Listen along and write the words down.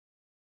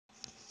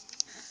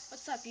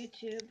up,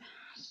 YouTube?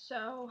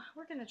 So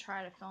we're gonna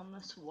try to film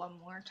this one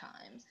more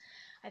time.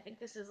 I think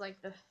this is like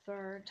the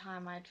third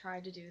time I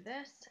tried to do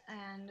this,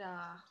 and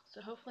so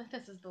hopefully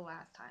this is the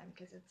last time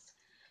because it's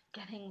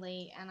getting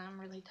late and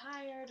I'm really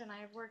tired and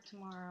I have work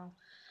tomorrow.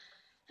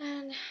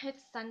 And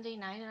it's Sunday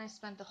night and I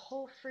spent the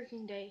whole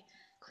freaking day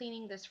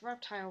cleaning this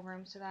reptile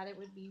room so that it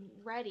would be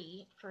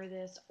ready for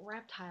this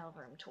reptile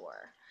room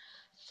tour.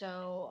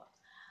 So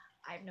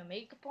I have no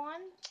makeup on.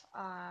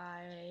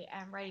 I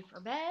am ready for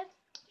bed.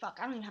 Fuck,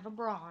 I don't even have a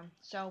bra on.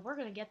 So we're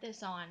gonna get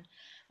this on,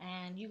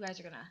 and you guys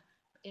are gonna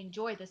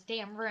enjoy this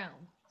damn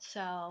room.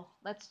 So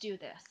let's do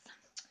this.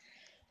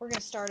 We're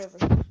gonna start over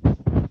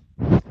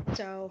here.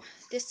 So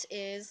this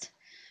is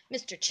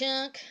Mr.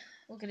 Chunk.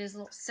 Look at his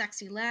little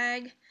sexy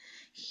leg.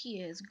 He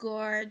is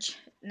gorge.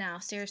 Now,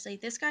 seriously,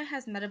 this guy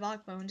has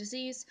metabolic bone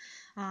disease.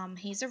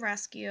 He's a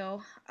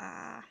rescue.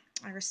 I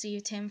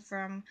received him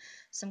from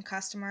some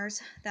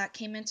customers that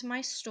came into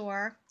my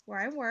store where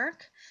I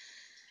work,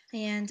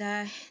 and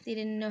they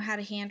didn't know how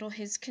to handle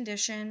his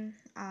condition.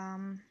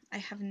 I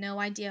have no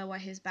idea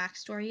what his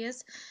backstory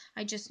is.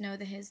 I just know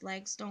that his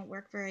legs don't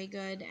work very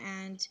good,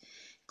 and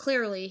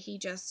clearly he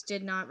just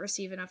did not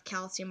receive enough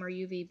calcium or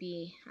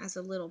UVB as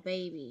a little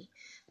baby.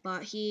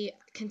 But he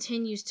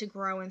continues to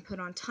grow and put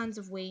on tons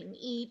of weight and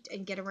eat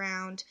and get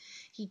around.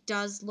 He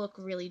does look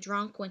really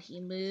drunk when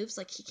he moves,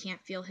 like he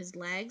can't feel his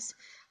legs.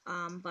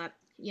 But,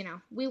 you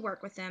know, we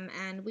work with him,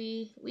 and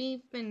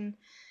we've been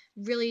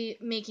really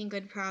making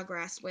good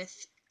progress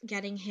with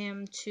getting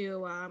him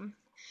to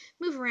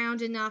move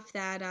around enough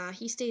that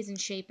he stays in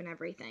shape and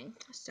everything.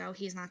 So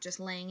he's not just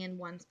laying in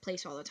one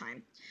place all the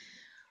time.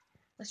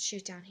 Let's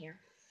shoot down here.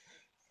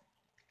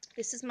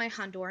 This is my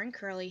Honduran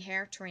curly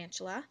hair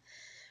tarantula.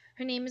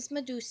 Her name is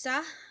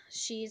Medusa.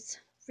 She's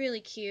really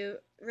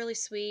cute, really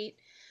sweet,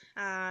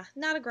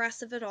 not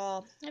aggressive at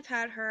all. I've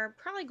had her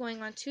probably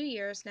going on 2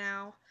 years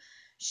now.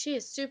 She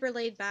is super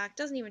laid back,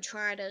 doesn't even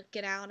try to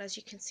get out. As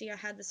you can see, I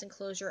had this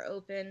enclosure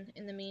open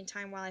in the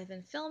meantime while I've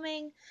been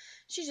filming.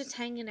 She's just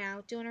hanging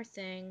out, doing her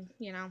thing,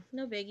 you know,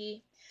 no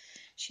biggie.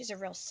 She's a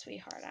real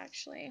sweetheart,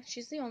 actually.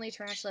 She's the only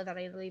tarantula that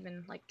I'll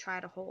even, like,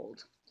 try to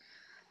hold.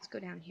 Let's go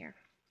down here.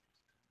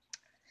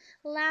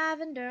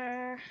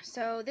 Lavender.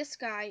 So this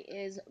guy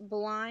is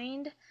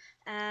blind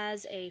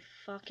as a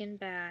fucking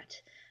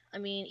bat. I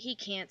mean, he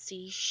can't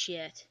see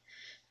shit.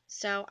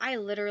 So I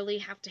literally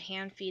have to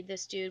hand feed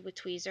this dude with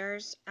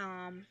tweezers,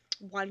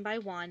 one by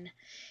one.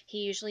 He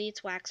usually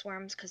eats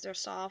waxworms because they're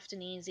soft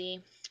and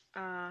easy.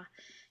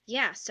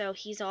 Yeah, so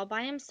he's all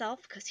by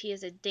himself because he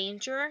is a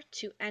danger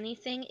to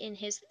anything in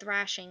his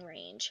thrashing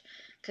range.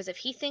 Because if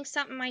he thinks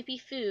something might be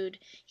food,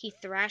 he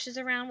thrashes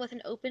around with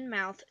an open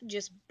mouth,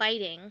 just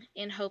biting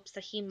in hopes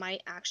that he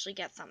might actually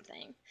get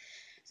something.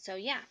 So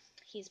yeah,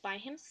 he's by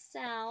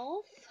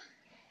himself.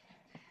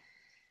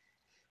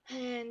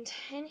 And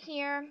in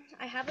here,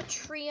 I have a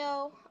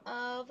trio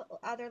of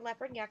other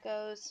leopard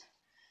geckos.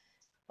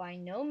 By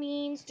no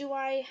means do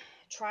I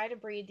try to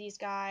breed these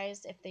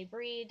guys. If they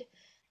breed,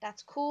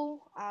 that's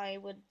cool. I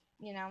would,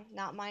 you know,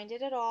 not mind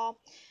it at all.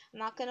 I'm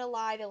not going to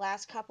lie, the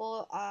last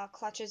couple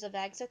clutches of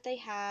eggs that they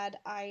had,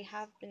 I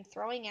have been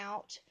throwing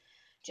out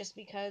just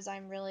because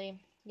I'm really,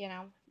 you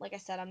know, like I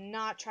said, I'm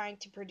not trying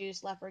to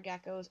produce leopard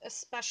geckos,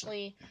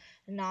 especially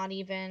not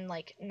even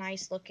like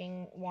nice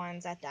looking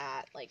ones at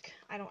that. Like,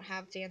 I don't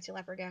have fancy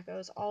leopard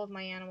geckos. All of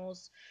my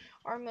animals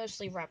are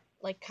mostly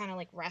kind of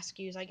like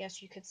rescues, I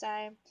guess you could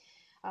say.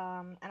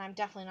 And I'm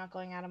definitely not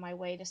going out of my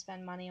way to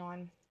spend money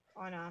on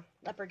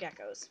leopard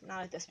geckos,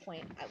 not at this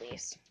point at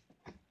least.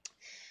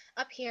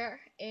 Up here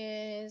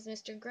is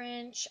Mr.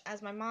 Grinch,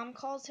 as my mom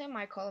calls him.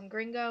 I call him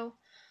Gringo.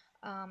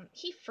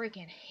 He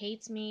freaking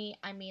hates me.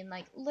 I mean,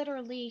 like,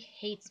 literally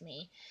hates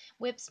me.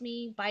 Whips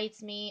me,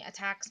 bites me,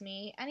 attacks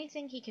me,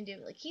 anything he can do.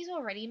 Like, he's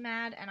already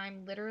mad, and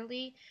I'm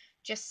literally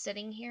just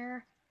sitting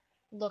here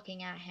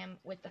looking at him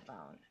with the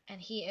phone. And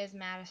he is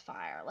mad as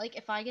fire. Like,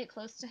 if I get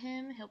close to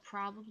him, he'll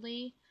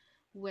probably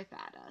whip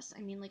at us.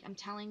 I mean, like, I'm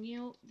telling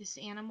you, this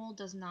animal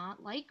does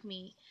not like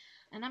me.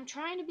 And I'm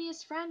trying to be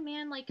his friend,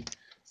 man. Like,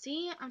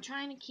 see, I'm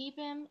trying to keep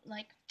him.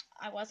 Like,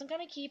 I wasn't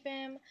going to keep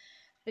him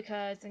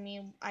because, I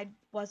mean, I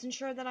wasn't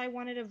sure that I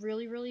wanted a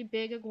really, really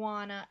big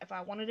iguana. If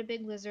I wanted a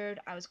big lizard,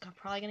 I was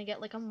probably going to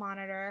get, like, a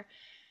monitor.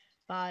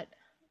 But,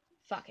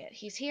 fuck it.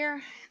 He's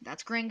here.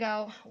 That's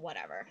Gringo.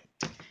 Whatever.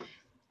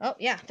 Oh,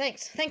 yeah,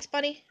 thanks. Thanks,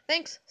 buddy.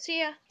 Thanks. See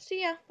ya.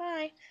 See ya.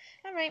 Bye.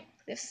 Alright,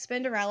 this is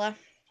Spinderella.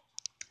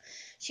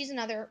 She's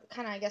another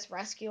kind of, I guess,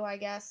 rescue, I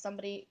guess.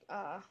 Somebody,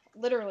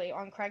 literally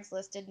on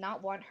Craigslist did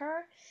not want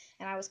her,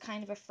 and I was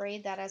kind of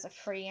afraid that as a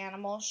free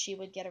animal, she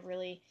would get a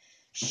really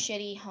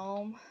shitty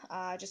home,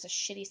 just a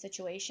shitty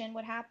situation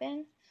would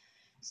happen.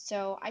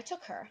 So I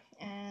took her,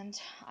 and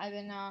I've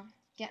been,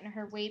 getting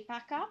her weight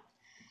back up.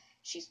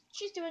 She's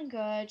doing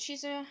good.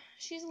 She's a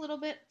little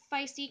bit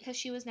feisty because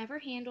she was never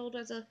handled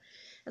as a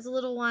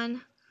little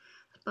one,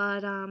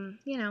 but,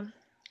 you know,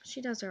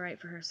 she does alright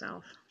for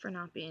herself for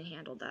not being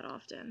handled that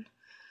often.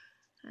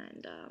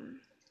 And,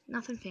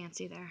 nothing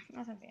fancy there.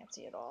 Nothing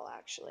fancy at all,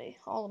 actually.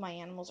 All of my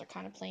animals are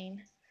kind of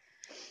plain.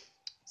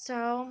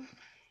 So,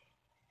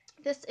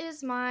 This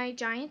is my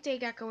giant day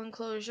gecko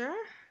enclosure.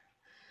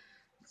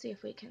 Let's see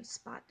if we can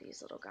spot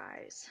these little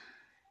guys.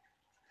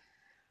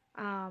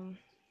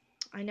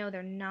 I know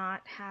they're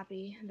not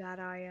happy that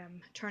I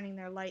am turning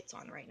their lights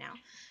on right now.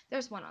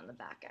 There's one on the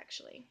back,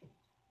 actually.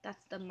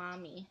 That's the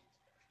mommy.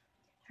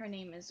 Her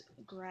name is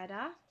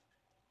Greta.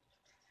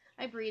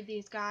 I breed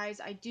these guys.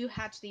 I do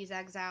hatch these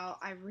eggs out.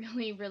 I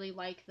really, really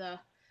like the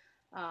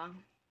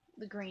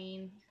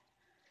green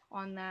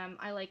on them.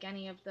 I like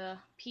any of the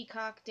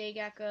peacock day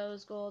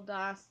geckos, gold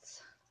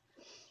dusts,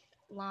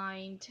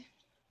 lined.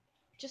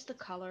 Just the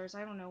colors.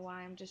 I don't know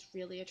why. I'm just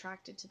really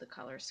attracted to the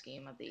color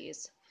scheme of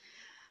these.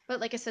 But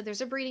like I said,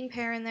 there's a breeding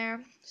pair in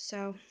there.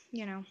 So,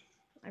 you know,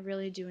 I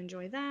really do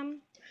enjoy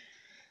them.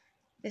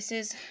 This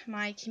is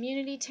my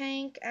community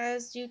tank.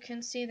 As you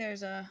can see,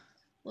 there's a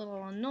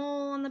little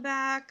knoll on the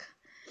back.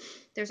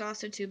 There's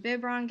also 2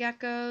 biberon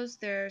geckos.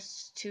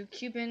 There's 2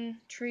 Cuban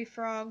tree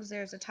frogs.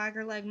 There's a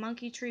tiger leg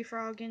monkey tree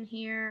frog in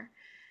here.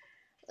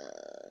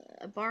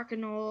 A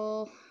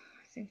barcanole.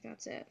 I think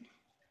that's it.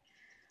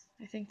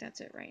 I think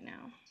that's it right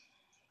now.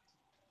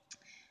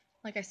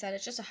 Like I said,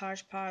 it's just a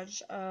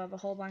hodgepodge of a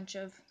whole bunch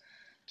of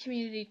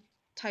community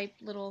type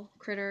little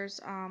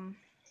critters.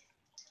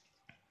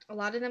 A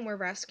lot of them were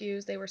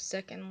rescues. They were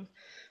sick and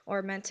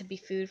or meant to be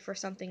food for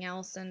something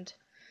else, and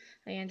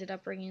I ended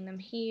up bringing them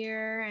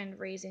here and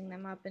raising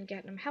them up and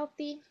getting them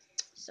healthy.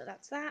 So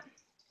that's that.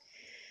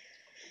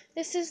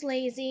 This is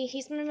Lazy.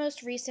 He's my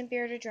most recent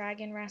bearded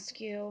dragon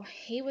rescue.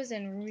 He was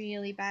in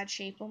really bad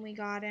shape when we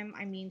got him.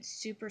 I mean,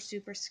 super,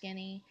 super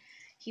skinny.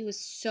 He was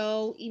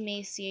so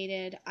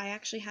emaciated. I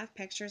actually have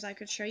pictures I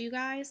could show you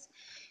guys.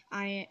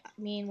 I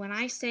mean, when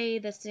I say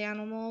this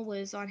animal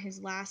was on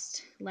his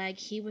last leg,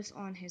 he was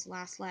on his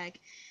last leg.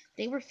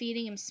 They were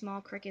feeding him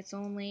small crickets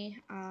only,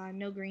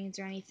 no greens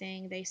or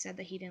anything. They said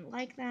that he didn't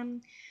like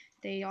them.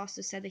 They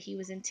also said that he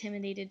was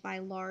intimidated by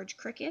large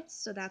crickets,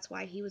 so that's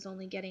why he was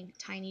only getting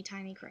tiny,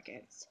 tiny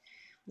crickets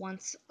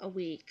once a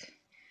week.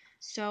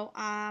 So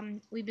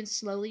we've been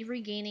slowly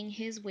regaining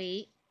his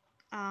weight.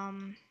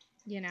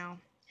 You know,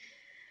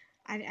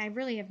 I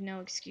really have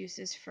no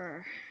excuses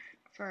for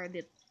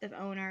the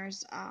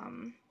owners.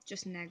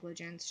 Just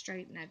negligence,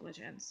 straight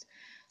negligence.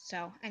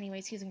 So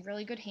anyways, he's in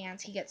really good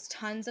hands. He gets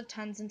tons and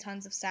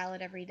tons of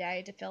salad every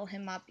day to fill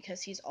him up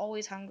because he's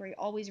always hungry,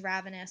 always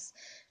ravenous,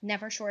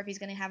 never sure if he's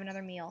going to have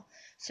another meal.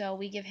 So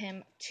we give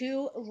him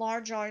 2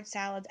 large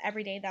salads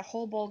every day. That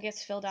whole bowl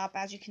gets filled up.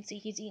 As you can see,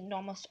 he's eaten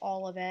almost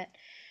all of it.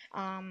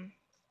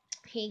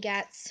 He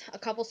gets a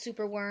couple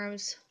super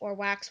worms or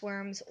wax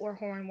worms or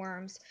horn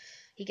worms.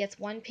 He gets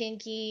 1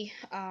 pinky,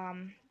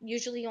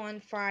 usually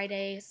on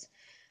Fridays.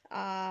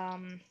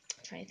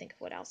 Trying to think of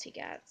what else he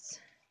gets.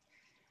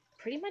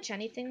 Pretty much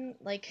anything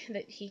like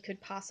that he could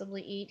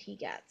possibly eat, he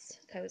gets.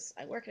 Because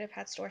I work at a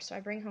pet store, so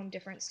I bring home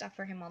different stuff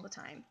for him all the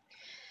time.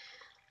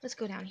 Let's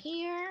go down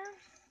here.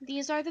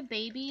 These are the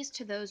babies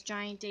to those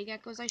giant day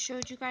geckos I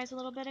showed you guys a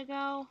little bit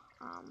ago.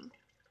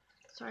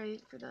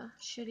 Sorry for the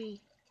shitty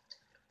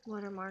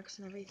watermarks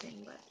and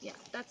everything, but yeah,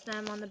 that's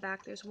them on the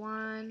back. There's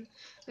one.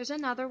 There's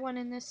another one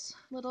in this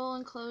little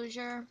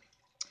enclosure.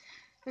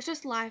 There's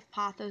just live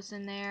pothos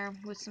in there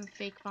with some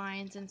fake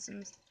vines and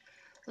some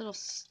little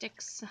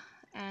sticks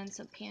and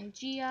some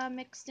Pangea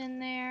mixed in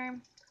there.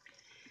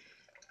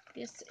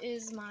 This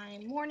is my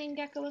morning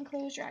gecko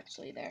enclosure.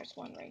 Actually, there's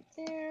one right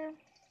there.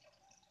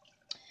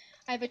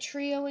 I have a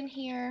trio in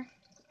here.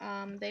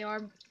 They are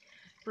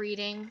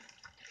breeding.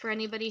 For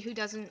anybody who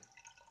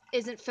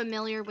isn't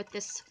familiar with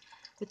this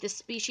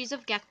species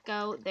of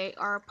gecko, they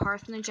are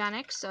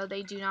parthenogenic, so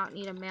they do not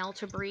need a male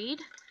to breed.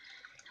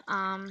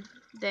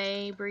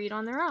 They breed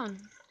on their own.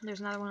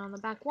 There's another one on the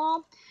back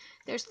wall.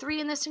 There's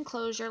 3 in this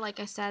enclosure. Like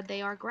I said,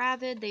 they are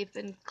gravid. They've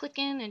been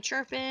clicking and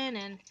chirping,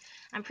 and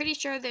I'm pretty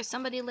sure there's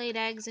somebody laid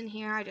eggs in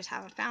here. I just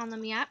haven't found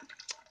them yet.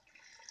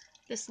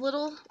 This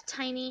little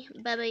tiny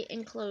baby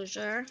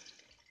enclosure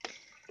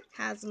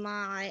has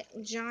my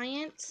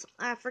giant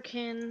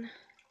African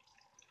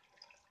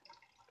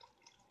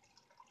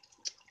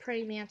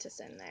praying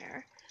mantis in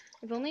there.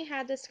 I've only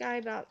had this guy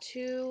about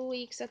 2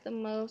 weeks at the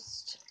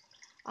most.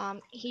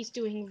 He's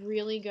doing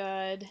really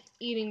good,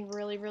 eating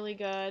really, really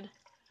good.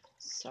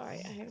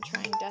 Sorry, I am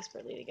trying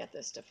desperately to get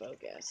this to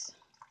focus.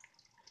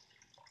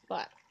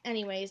 But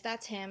anyways,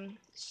 that's him.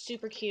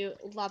 Super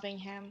cute, loving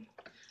him.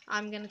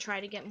 I'm going to try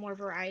to get more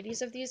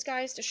varieties of these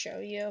guys to show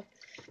you,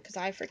 because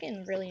I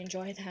freaking really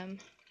enjoy them.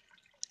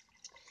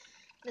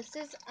 This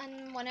is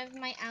one of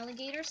my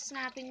alligator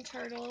snapping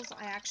turtles.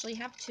 I actually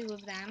have 2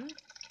 of them.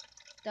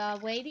 The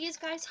way these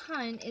guys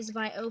hunt is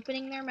by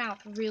opening their mouth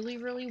really,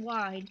 really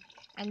wide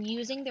and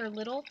using their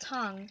little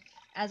tongue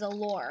as a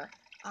lure.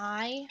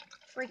 I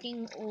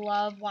freaking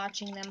love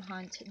watching them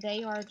hunt.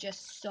 They are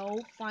just so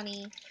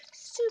funny,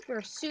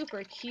 super,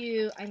 super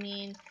cute. I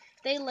mean,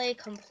 they lay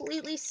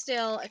completely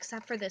still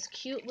except for this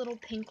cute little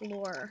pink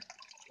lure.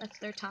 That's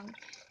their tongue.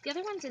 The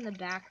other one's in the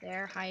back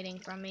there hiding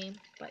from me,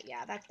 but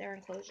yeah, that's their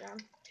enclosure.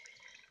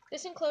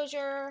 This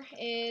enclosure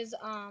is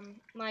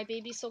my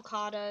baby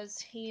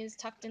sulcatas. He is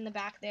tucked in the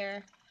back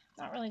there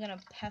Not really going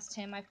to pest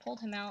him. I pulled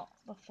him out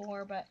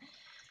before, but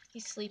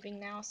he's sleeping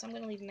now, so I'm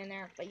going to leave him in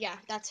there. But yeah,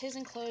 that's his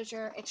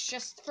enclosure. It's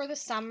just for the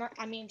summer.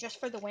 I mean, just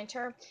for the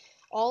winter.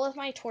 All of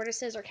my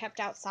tortoises are kept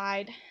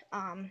outside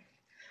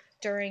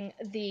during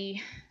the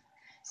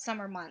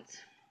summer months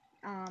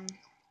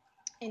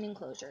in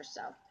enclosures.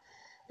 So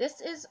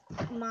this is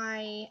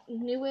my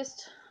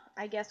newest,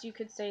 I guess you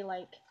could say,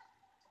 like,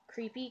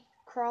 creepy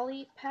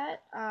crawly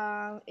pet.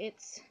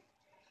 It's,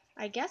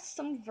 I guess,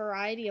 some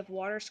variety of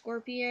water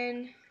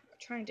scorpion. I'm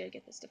trying to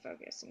get this to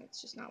focus and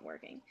it's just not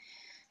working.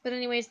 But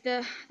anyways,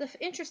 the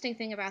interesting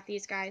thing about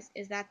these guys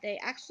is that they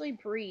actually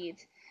breathe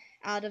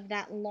out of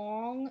that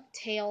long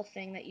tail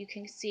thing that you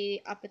can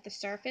see up at the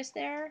surface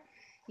there.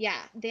 Yeah,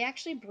 they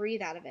actually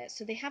breathe out of it.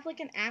 So they have like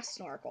an ass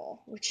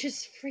snorkel, which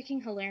is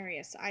freaking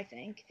hilarious, I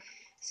think.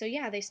 So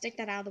yeah, they stick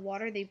that out of the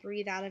water, they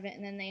breathe out of it,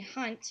 and then they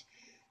hunt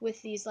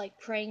with these like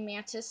praying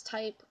mantis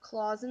type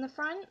claws in the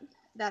front.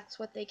 That's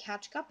what they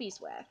catch guppies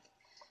with.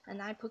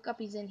 And I put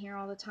guppies in here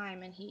all the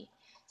time, and he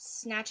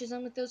snatches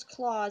them with those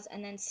claws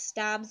and then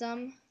stabs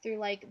them through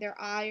like their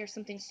eye or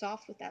something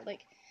soft with that,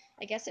 like,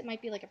 I guess it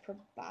might be like a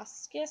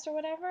proboscis or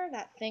whatever,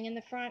 that thing in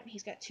the front.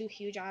 He's got 2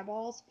 huge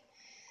eyeballs.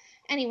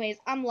 Anyways,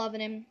 I'm loving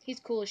him. He's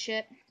cool as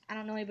shit. I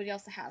don't know anybody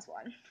else that has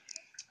one.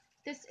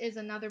 This is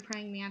another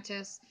praying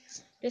mantis.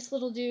 This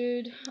little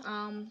dude,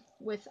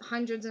 with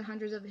hundreds and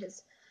hundreds of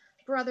his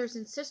brothers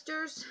and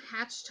sisters,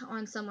 hatched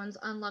on someone's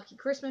unlucky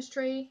Christmas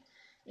tree,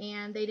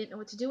 and they didn't know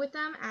what to do with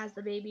them as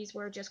the babies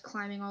were just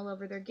climbing all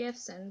over their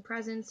gifts and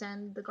presents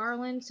and the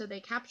garland. So they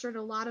captured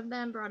a lot of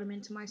them, brought them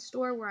into my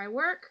store where I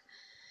work,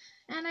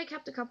 and I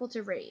kept a couple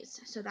to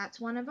raise. So that's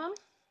one of them.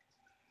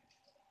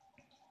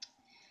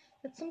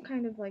 It's some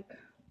kind of like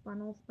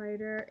funnel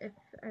spider. If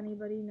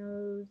anybody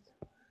knows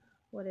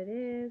what it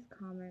is,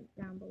 comment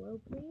down below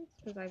please,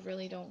 because I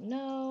really don't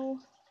know.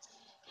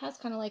 It has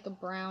kind of like a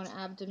brown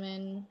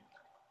abdomen,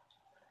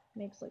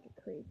 makes like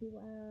a crazy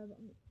web.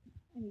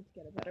 I need to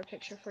get a better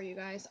picture for you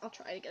guys. I'll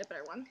try to get a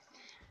better one.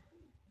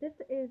 This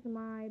is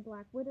my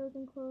Black Widow's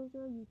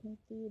enclosure. You can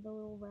see the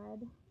little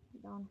red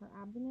on her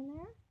abdomen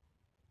there.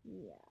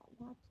 Yeah,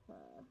 that's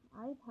her.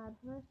 I've had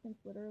her since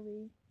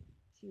literally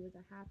she was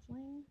a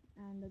hatchling,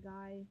 and the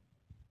guy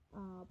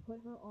put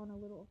her on a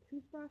little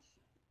toothbrush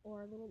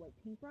or a little like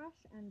paintbrush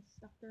and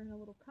stuffed her in a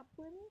little cup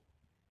for me.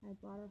 I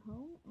brought her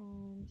home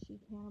and she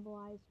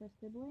cannibalized her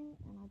sibling,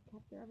 and I've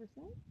kept her ever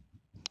since.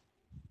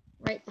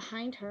 Right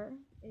behind her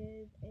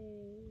is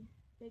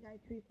a big-eyed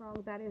tree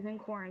frog that is in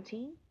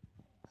quarantine.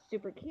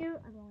 Super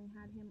cute. I've only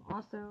had him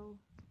also,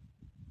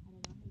 I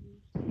don't know,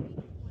 maybe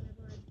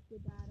whenever I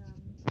did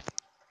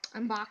that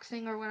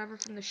unboxing or whatever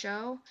from the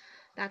show.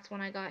 That's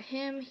when I got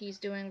him. He's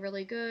doing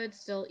really good,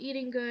 still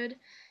eating good.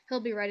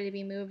 He'll be ready to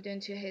be moved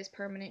into his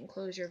permanent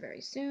enclosure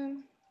very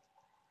soon.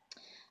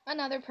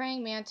 Another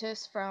praying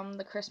mantis from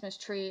the Christmas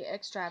tree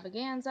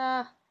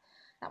extravaganza.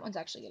 That one's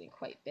actually getting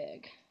quite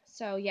big.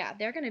 So yeah,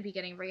 they're going to be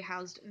getting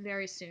rehoused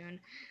very soon.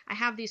 I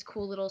have these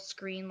cool little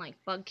screen like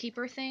bug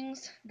keeper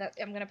things that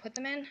I'm going to put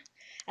them in.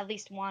 At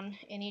least one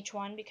in each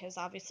one, because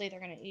obviously they're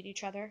going to eat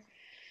each other.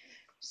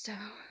 So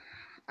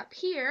up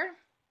here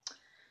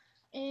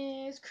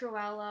is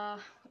Cruella.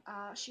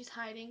 She's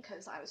hiding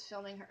because I was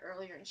filming her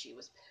earlier and she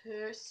was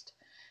pissed.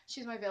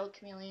 She's my veiled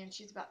chameleon.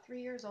 She's about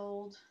 3 years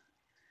old.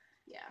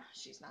 Yeah,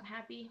 she's not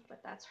happy,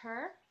 but that's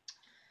her.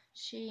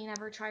 She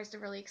never tries to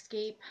really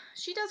escape.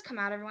 She does come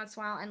out every once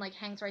in a while and like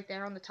hangs right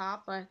there on the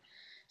top, but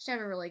she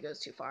never really goes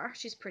too far.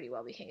 She's pretty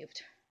well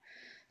behaved.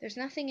 There's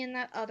nothing in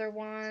that other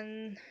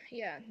one.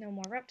 Yeah, no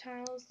more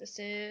reptiles. This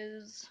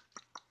is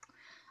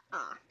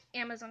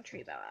Amazon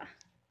tree boa.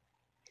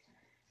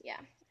 Yeah.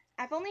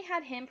 I've only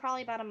had him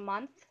probably about a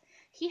month.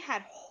 He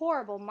had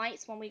horrible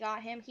mites when we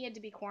got him. He had to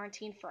be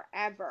quarantined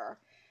forever.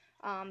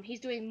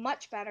 He's doing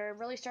much better,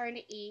 really starting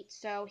to eat,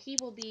 so he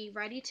will be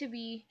ready to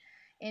be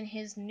in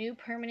his new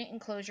permanent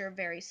enclosure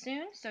very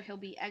soon. So he'll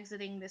be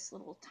exiting this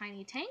little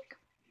tiny tank.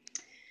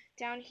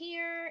 Down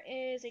here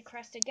is a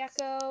crested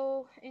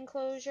gecko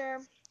enclosure.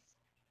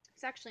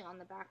 It's actually on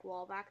the back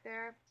wall back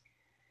there.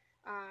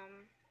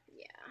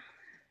 Yeah.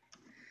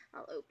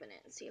 I'll open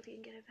it and see if you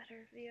can get a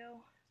better view.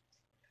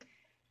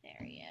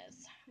 There he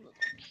is, little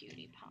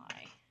cutie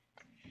pie.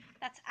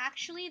 That's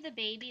actually the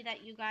baby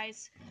that you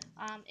guys,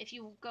 if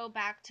you go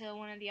back to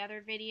one of the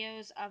other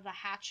videos of the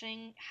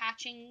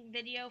hatching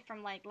video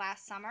from like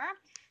last summer,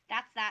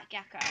 that's that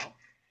gecko.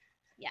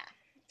 Yeah.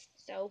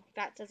 So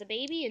that's as a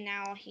baby, and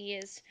now he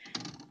is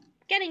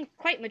getting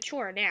quite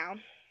mature now.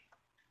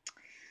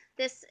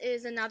 This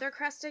is another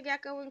crested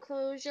gecko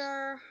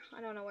enclosure. I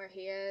don't know where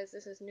he is.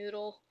 This is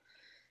Noodle.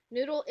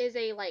 Noodle is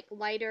a like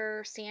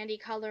lighter sandy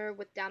color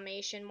with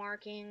Dalmatian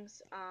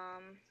markings.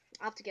 I'll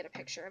have to get a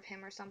picture of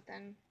him or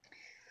something.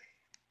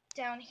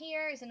 Down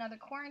here is another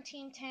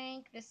quarantine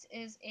tank. This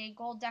is a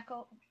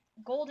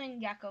golden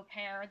gecko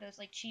pair. Those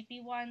like cheapy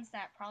ones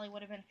that probably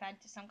would have been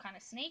fed to some kind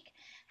of snake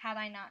had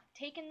I not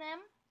taken them.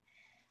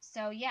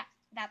 So yeah,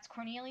 that's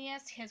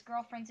Cornelius. His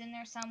girlfriend's in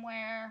there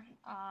somewhere.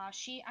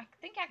 She, I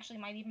think, actually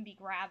might even be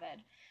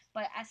gravid.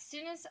 But as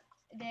soon as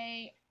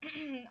they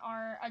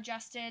are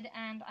adjusted,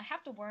 and I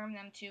have to worm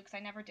them too because I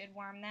never did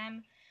worm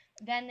them.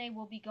 Then they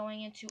will be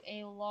going into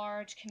a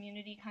large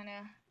community kind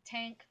of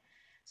tank.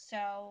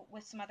 So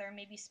with some other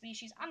maybe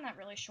species, I'm not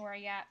really sure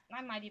yet.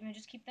 I might even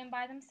just keep them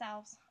by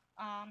themselves.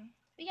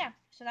 But yeah,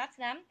 so that's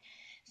them.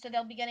 So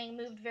they'll be getting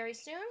moved very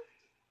soon.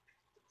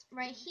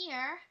 Right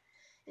here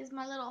is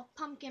my little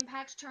pumpkin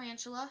patch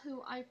tarantula,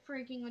 who I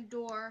freaking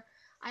adore.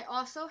 I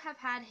also have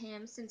had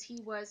him since he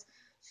was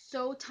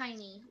so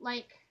tiny.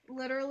 Like,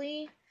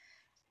 literally,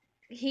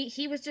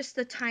 he was just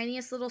the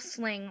tiniest little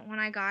sling when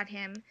I got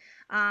him.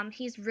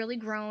 He's really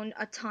grown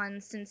a ton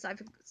since I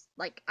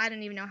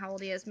don't even know how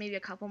old he is, maybe a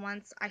couple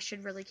months. I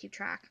should really keep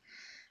track.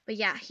 But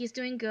yeah, he's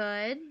doing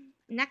good.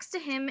 Next to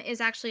him is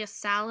actually a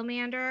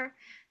salamander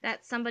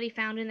that somebody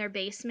found in their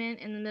basement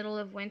in the middle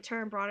of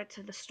winter and brought it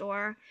to the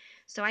store.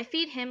 So I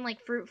feed him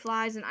like fruit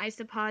flies and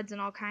isopods and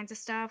all kinds of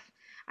stuff.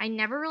 I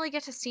never really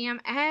get to see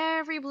him.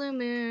 Every blue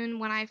moon,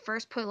 when I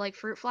first put like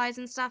fruit flies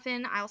and stuff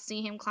in, I'll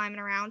see him climbing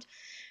around.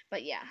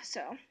 But yeah,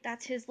 so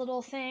that's his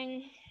little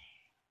thing.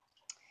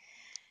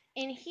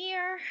 In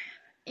here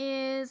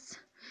is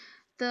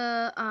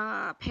the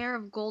pair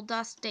of gold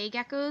dust day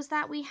geckos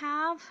that we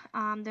have.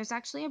 There's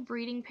actually a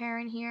breeding pair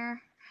in here.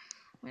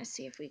 I'm going to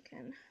see if we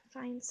can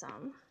find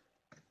some.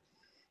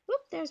 Whoop,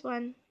 there's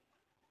one.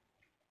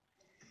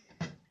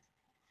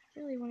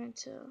 Really wanted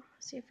to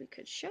see if we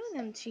could show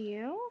them to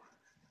you,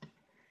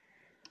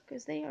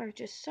 because they are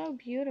just so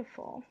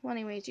beautiful. Well,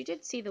 anyways, you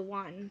did see the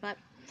one, but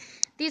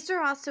these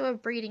are also a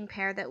breeding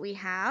pair that we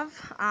have.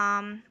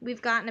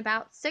 We've gotten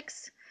about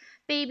 6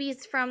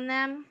 babies from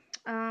them.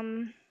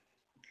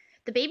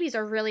 The babies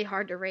are really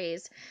hard to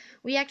raise.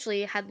 We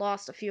actually had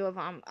lost a few of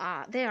them.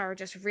 They are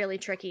just really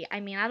tricky. I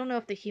mean, I don't know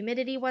if the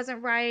humidity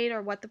wasn't right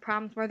or what the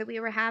problems were that we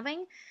were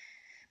having,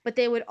 but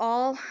they would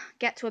all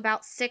get to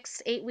about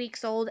 6, 8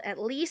 weeks old at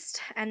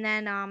least, and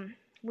then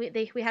we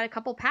had a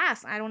couple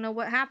pass. I don't know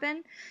what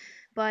happened,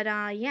 but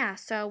yeah.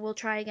 So we'll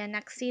try again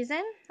next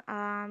season.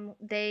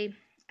 They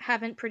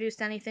haven't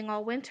produced anything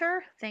all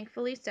winter,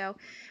 thankfully. So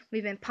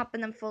we've been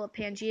pumping them full of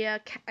Pangea,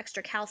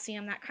 extra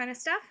calcium, that kind of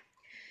stuff.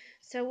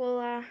 So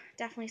we'll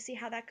definitely see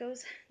how that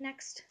goes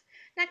next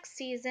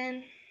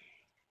season.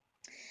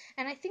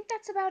 And I think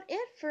that's about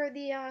it for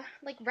the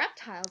like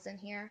reptiles in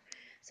here.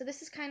 So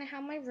this is kind of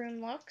how my room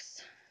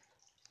looks.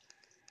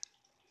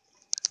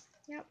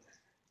 Yep.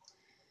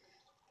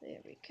 There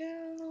we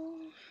go.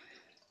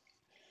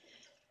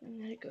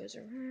 And then it goes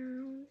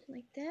around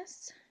like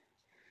this.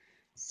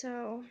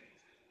 So,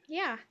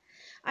 yeah.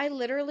 I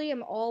literally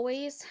am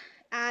always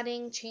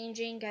adding,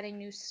 changing, getting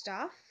new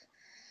stuff.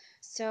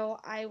 So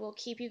I will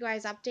keep you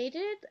guys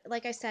updated.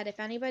 Like I said, if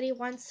anybody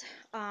wants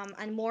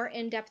a more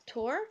in-depth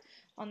tour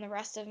on the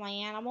rest of my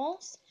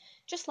animals,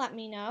 just let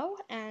me know,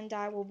 and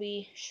I will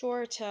be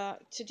sure to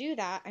do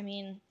that. I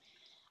mean,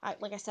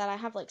 like I said, I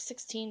have like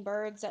 16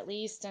 birds at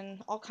least, and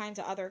all kinds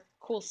of other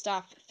cool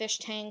stuff. Fish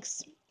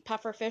tanks,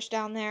 puffer fish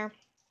down there.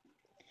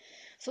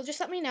 So just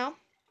let me know.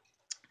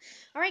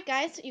 Alright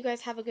guys, you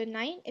guys have a good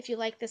night. If you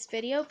like this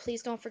video,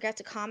 please don't forget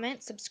to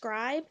comment,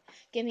 subscribe,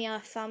 give me a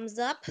thumbs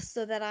up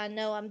so that I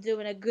know I'm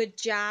doing a good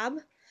job.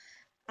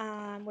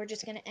 We're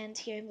just going to end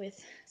here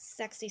with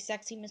sexy,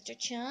 sexy Mr.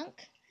 Chunk.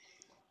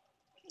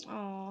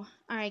 Oh,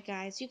 alright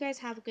guys, you guys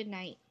have a good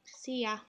night. See ya.